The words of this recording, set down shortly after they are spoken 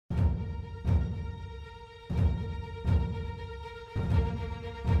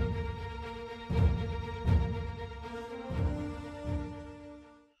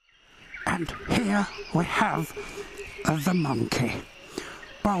And here we have the monkey.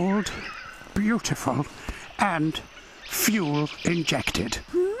 Bold, beautiful and fuel injected.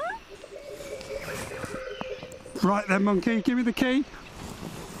 Right then, monkey, give me the key.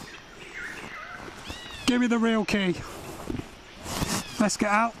 Give me the real key. Let's get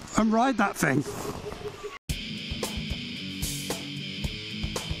out and ride that thing.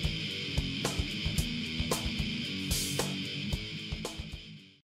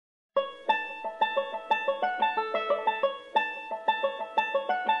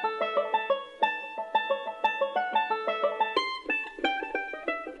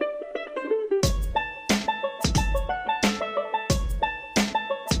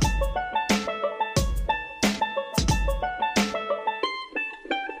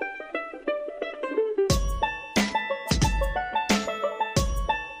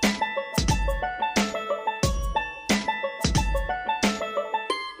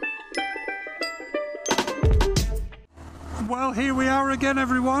 Well, here we are again,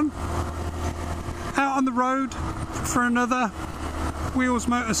 everyone, out on the road for another Wheels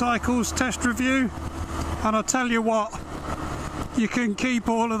Motorcycles test review. And I'll tell you what, you can keep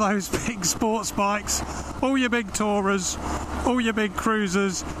all of those big sports bikes, all your big tourers, all your big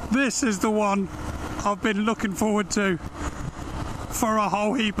cruisers. This is the one I've been looking forward to for a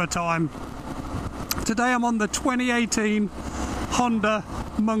whole heap of time. Today I'm on the 2018 Honda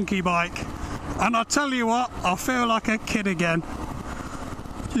Monkey Bike. And I'll tell you what, I feel like a kid again.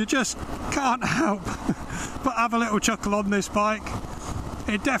 You just can't help but have a little chuckle on this bike.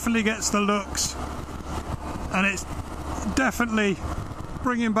 It definitely gets the looks, and it's definitely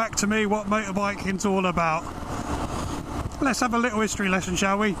bringing back to me what motorbiking's all about. Let's have a little history lesson,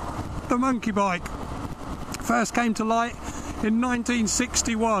 shall we? The Monkey Bike first came to light in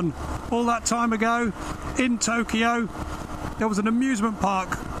 1961. All that time ago, in Tokyo, there was an amusement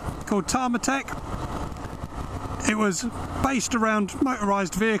park called Tamatek. It was based around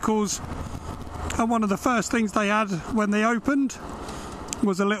motorised vehicles, and one of the first things they had when they opened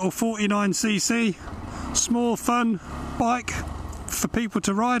was a little 49cc small fun bike for people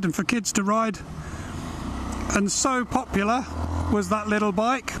to ride and for kids to ride. And so popular was that little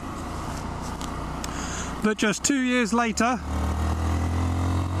bike that just 2 years later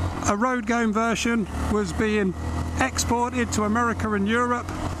a road going version was being exported to America and Europe.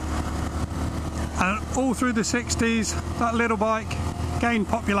 And all through the 60s, that little bike gained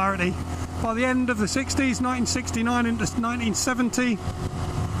popularity. By the end of the 60s, 1969 into 1970,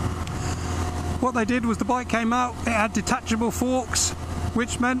 what they did was the bike came out, it had detachable forks,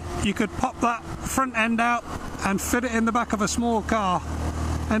 which meant you could pop that front end out and fit it in the back of a small car.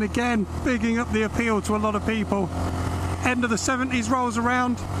 And again, bigging up the appeal to a lot of people. End of the 70s rolls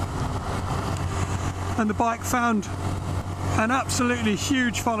around, and the bike found an absolutely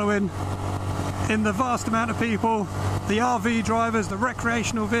huge following in the vast amount of people, the RV drivers, the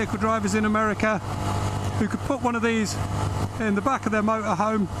recreational vehicle drivers in America, who could put one of these in the back of their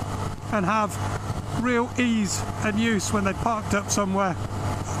motorhome and have real ease and use when they parked up somewhere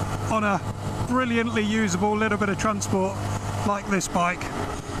on a brilliantly usable little bit of transport like this bike.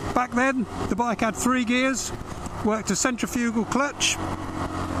 Back then, the bike had 3 gears, worked a centrifugal clutch,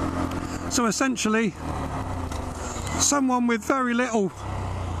 so essentially someone with very little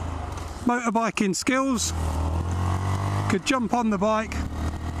motorbiking skills could jump on the bike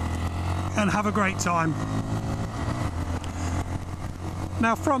and have a great time.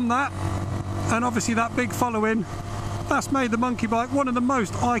 Now from that, and obviously that big following, that's made the Monkey Bike one of the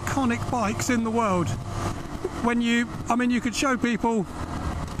most iconic bikes in the world. You could show people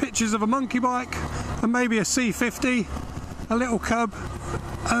pictures of a monkey bike and maybe a C50, a little cub,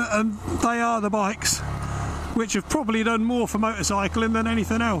 and they are the bikes which have probably done more for motorcycling than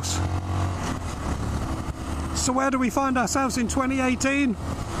anything else. So where do we find ourselves in 2018?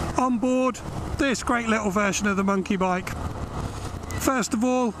 On board this great little version of the Monkey Bike. First of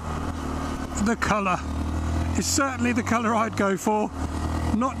all, the colour is certainly the colour I'd go for.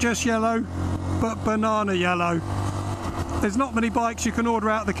 Not just yellow, but banana yellow. There's not many bikes you can order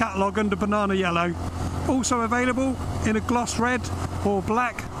out of the catalogue under banana yellow. Also available in a gloss red or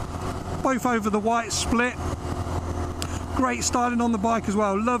black, both over the white split. Great styling on the bike as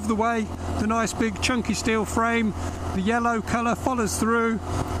well. Love the way the nice big chunky steel frame, the yellow colour follows through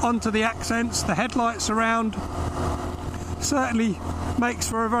onto the accents, the headlights around. Certainly makes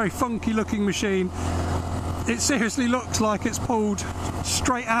for a very funky looking machine. It seriously looks like it's pulled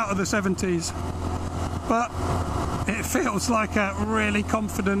straight out of the 70s, but it feels like a really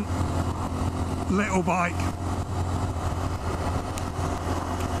confident little bike.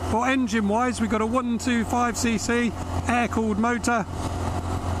 Well, engine wise, we've got a 125cc air-cooled motor,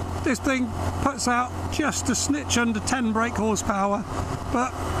 This thing puts out just a snitch under 10 brake horsepower,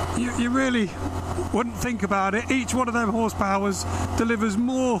 but you really wouldn't think about it. Each one of them horsepowers delivers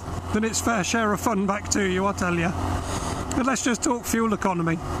more than its fair share of fun back to you, I tell you. But let's just talk fuel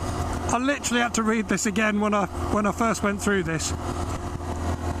economy. I literally had to read this again when I first went through this.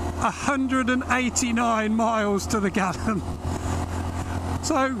 189 miles to the gallon.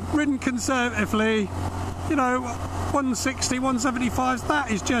 So ridden conservatively, you know, 160, 175,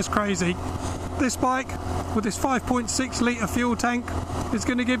 that is just crazy. This bike with this 5.6 litre fuel tank is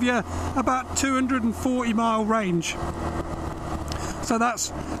going to give you about 240 mile range. So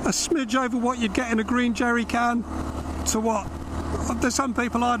that's a smidge over what you'd get in a green jerry can to what? There's some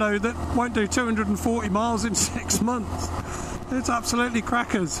people I know that won't do 240 miles in 6 months. It's absolutely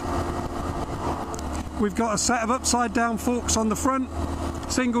crackers. We've got a set of upside down forks on the front,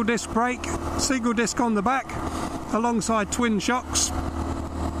 single disc brake, single disc on the back, alongside twin shocks,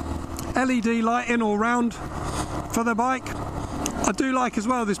 LED lighting all round for the bike. I do like as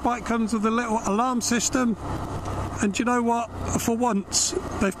well, this bike comes with a little alarm system, and you know what, for once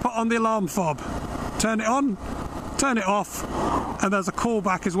they've put on the alarm fob. Turn it on, turn it off, and there's a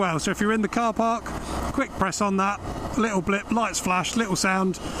callback as well. So if you're in the car park, quick press on that, little blip, lights flash, little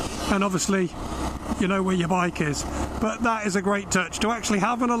sound, and obviously you know where your bike is. But that is a great touch, to actually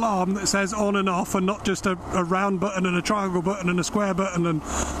have an alarm that says on and off, and not just a round button and a triangle button and a square button and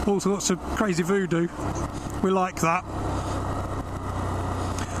all sorts of crazy voodoo. We like that.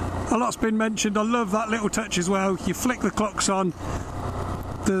 A lot's been mentioned. I love that little touch as well. You flick the clocks on,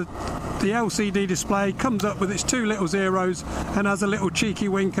 the LCD display comes up with its two little zeros and has a little cheeky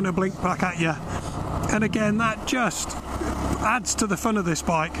wink and a blink back at you. And again, that just adds to the fun of this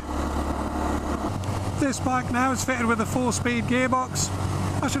bike. This bike now is fitted with a 4-speed gearbox.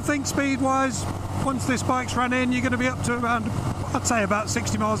 I should think speed-wise, once this bike's run in, you're going to be up to around, I'd say about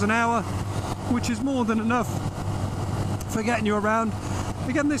 60 miles an hour, which is more than enough for getting you around.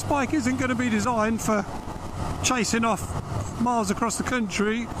 Again, this bike isn't going to be designed for chasing off miles across the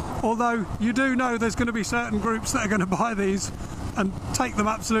country, although you do know there's going to be certain groups that are going to buy these and take them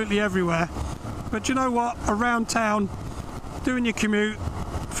absolutely everywhere. But you know what, around town, doing your commute,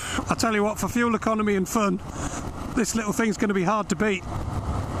 I tell you what, for fuel economy and fun, this little thing's going to be hard to beat.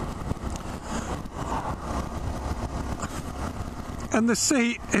 And the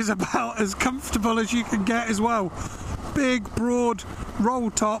seat is about as comfortable as you can get as well. Big, broad,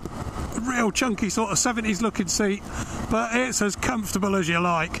 roll top, real chunky sort of 70s looking seat, but it's as comfortable as you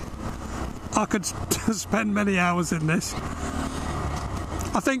like. I could spend many hours in this.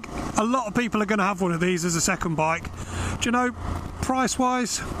 I think a lot of people are going to have one of these as a second bike. Do you know, price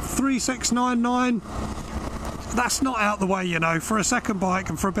wise, $3,699, that's not out the way, you know, for a second bike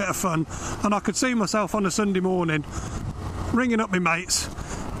and for a bit of fun. And I could see myself on a Sunday morning ringing up my mates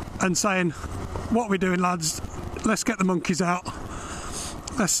and saying, what are we doing, lads? Let's get the monkeys out.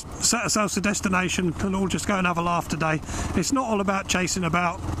 Let's set ourselves a destination and all just go and have a laugh today. It's not all about chasing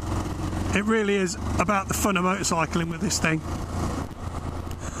about. It really is about the fun of motorcycling with this thing.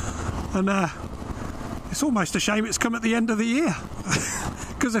 And it's almost a shame it's come at the end of the year,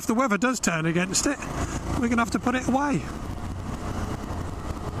 because if the weather does turn against it, we're going to have to put it away.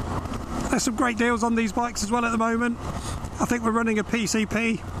 There's some great deals on these bikes as well at the moment. I think we're running a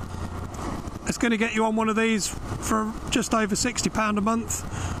PCP. It's going to get you on one of these for just over £60 a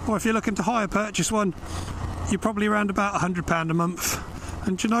month, or if you're looking to hire purchase one, you're probably around about £100 a month.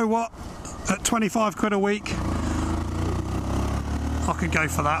 And do you know what? At 25 quid a week, I could go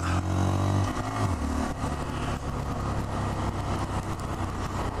for that.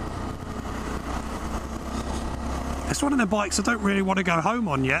 It's one of the bikes I don't really want to go home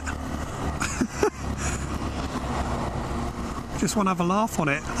on yet. Just want to have a laugh on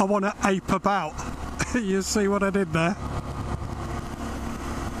it. I want to ape about. You see what I did there?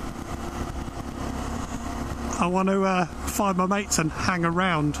 I want to find my mates and hang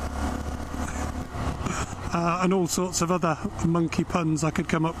around. And all sorts of other monkey puns I could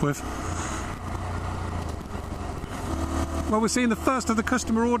come up with. Well, we're seeing the first of the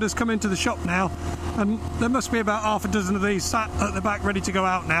customer orders come into the shop now, and there must be about half a dozen of these sat at the back ready to go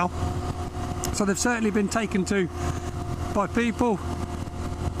out now. So they've certainly been taken to by people.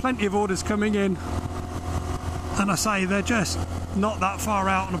 Plenty of orders coming in, and I say they're just not that far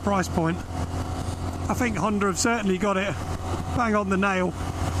out on a price point. I think Honda have certainly got it bang on the nail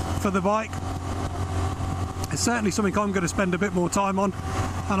for the bike. It's certainly something I'm going to spend a bit more time on,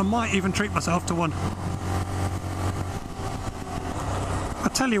 and I might even treat myself to one. I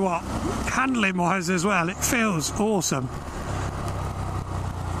tell you what, handling wise as well, it feels awesome.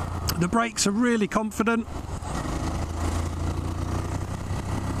 The brakes are really confident.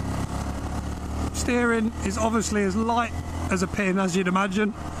 steering is obviously as light as a pin, as you'd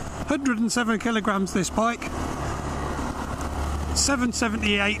imagine. 107 kilograms this bike,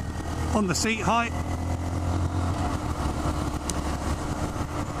 778 on the seat height.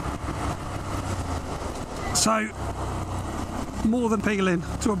 So more than appealing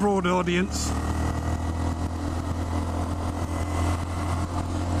to a broad audience.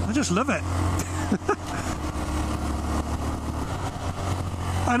 I just love it.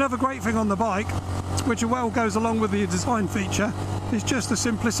 Another great thing on the bike, which well goes along with the design feature, is just the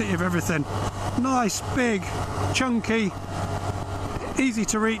simplicity of everything. Nice, big, chunky, easy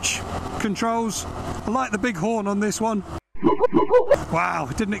to reach controls. I like the big horn on this one. Wow,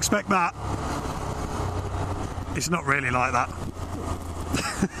 didn't expect that. It's not really like that.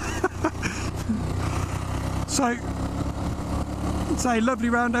 So, it's a lovely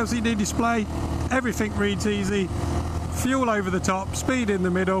round LCD display. Everything reads easy. Fuel over the top, speed in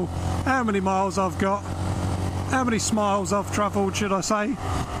the middle, how many miles I've got, how many smiles I've travelled, should I say,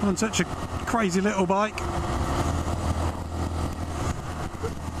 on such a crazy little bike.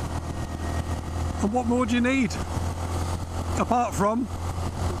 And what more do you need? Apart from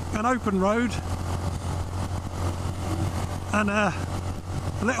an open road and a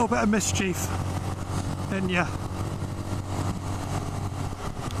little bit of mischief in you.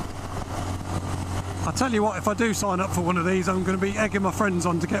 I tell you what, if I do sign up for one of these, I'm going to be egging my friends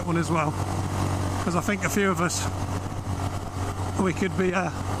on to get one as well, because I think a few of us, we could be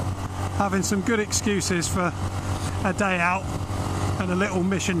having some good excuses for a day out and a little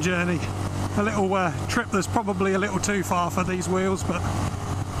mission journey, a little trip that's probably a little too far for these wheels, but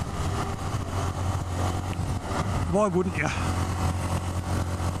why wouldn't you?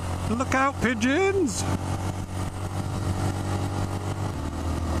 Look out, pigeons!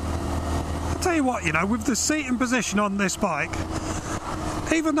 Tell you what, you know, with the seating position on this bike,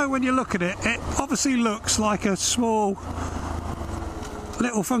 even though when you look at it, it obviously looks like a small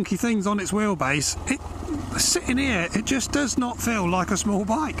little funky things on its wheelbase, sitting here, it just does not feel like a small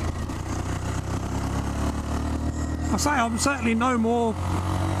bike. I say I'm certainly no more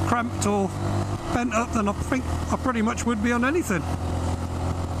cramped or bent up than I think I pretty much would be on anything.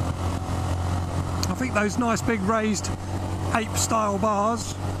 I think those nice big raised ape style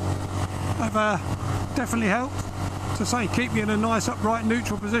bars have definitely helped to say keep you in a nice upright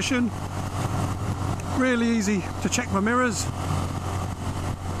neutral position. Really easy to check my mirrors.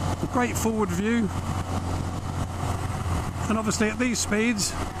 Great forward view. And obviously at these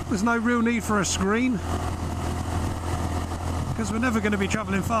speeds there's no real need for a screen, because we're never going to be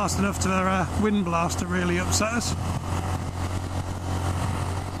travelling fast enough to a wind blast to really upset us.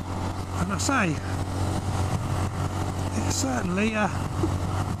 And I say, it's certainly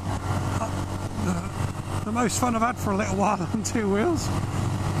the most fun I've had for a little while on two wheels.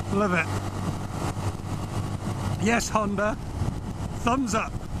 Love it. Yes, Honda, thumbs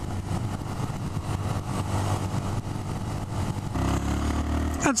up.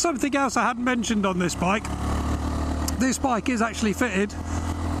 And something else I hadn't mentioned on this bike is actually fitted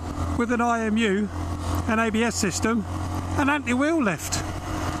with an IMU, an ABS system, and anti-wheel lift.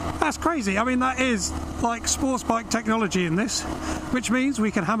 That's crazy. I mean, that is like sports bike technology in this, which means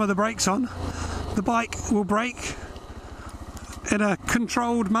we can hammer the brakes on. The bike will brake in a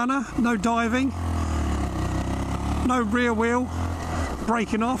controlled manner, no diving, no rear wheel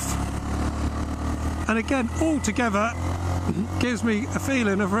braking off, and again, all together gives me a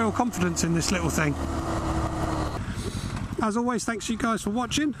feeling of real confidence in this little thing. As always, thanks you guys for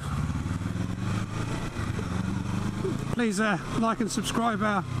watching. Please like and subscribe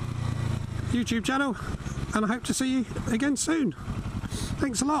our YouTube channel, and I hope to see you again soon.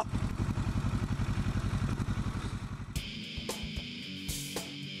 Thanks a lot.